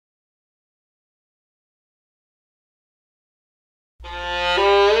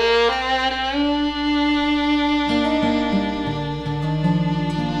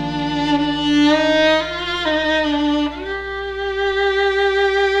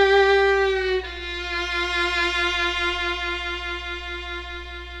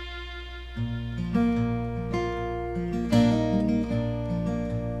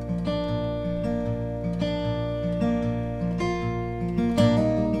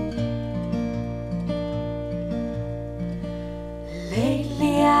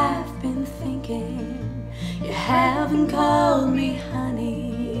haven't called me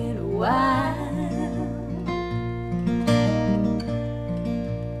honey in a while.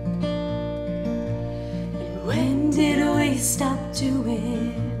 And when did we stop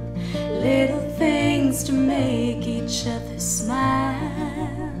doing little things to make each other smile?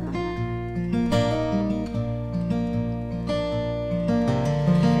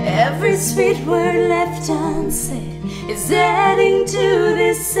 Every sweet word left unsaid is adding to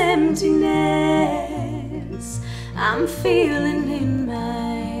this emptiness I'm feeling in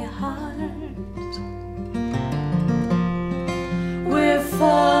my heart. We're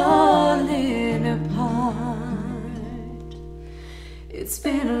falling apart. It's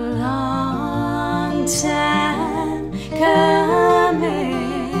been a long time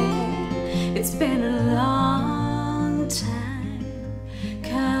coming. It's been a long time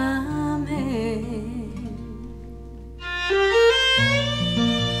coming.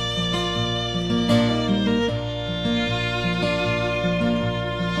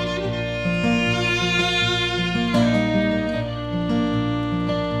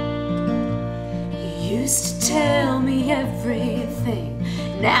 Used to tell me everything.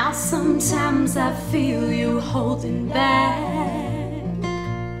 Now sometimes I feel you holding back.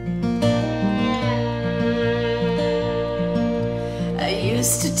 I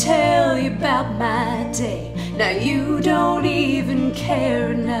used to tell you about my day. Now you don't even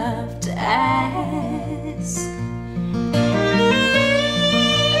care enough to ask.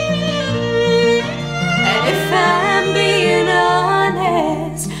 And if I'm being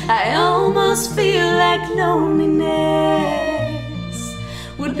honest, I almost feel like loneliness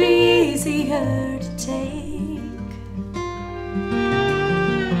would be easier to take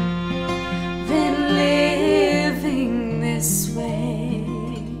than living this way.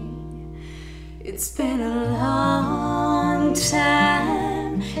 It's been a long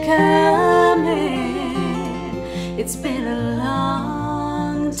time coming. It's been a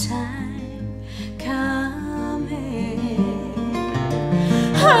long time coming.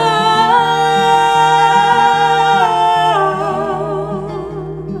 Oh,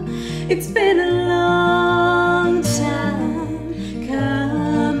 it's been a long time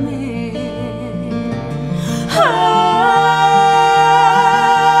coming. Oh,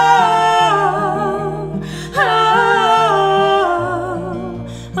 oh,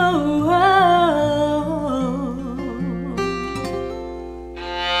 oh, oh,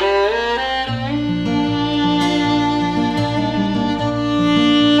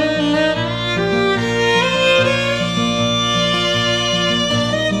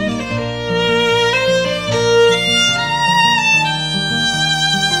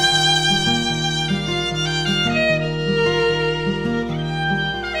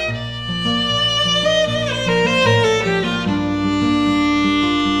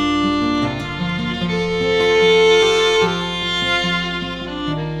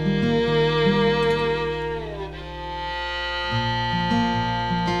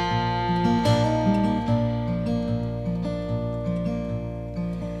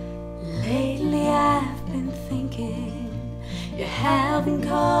 lately I've been thinking you haven't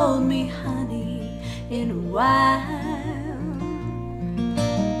called me honey in a while.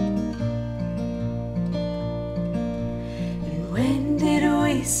 And when did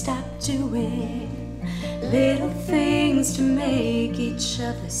we stop doing little things to make each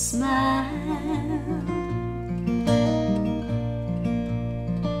other smile?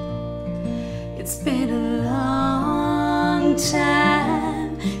 It's been a long time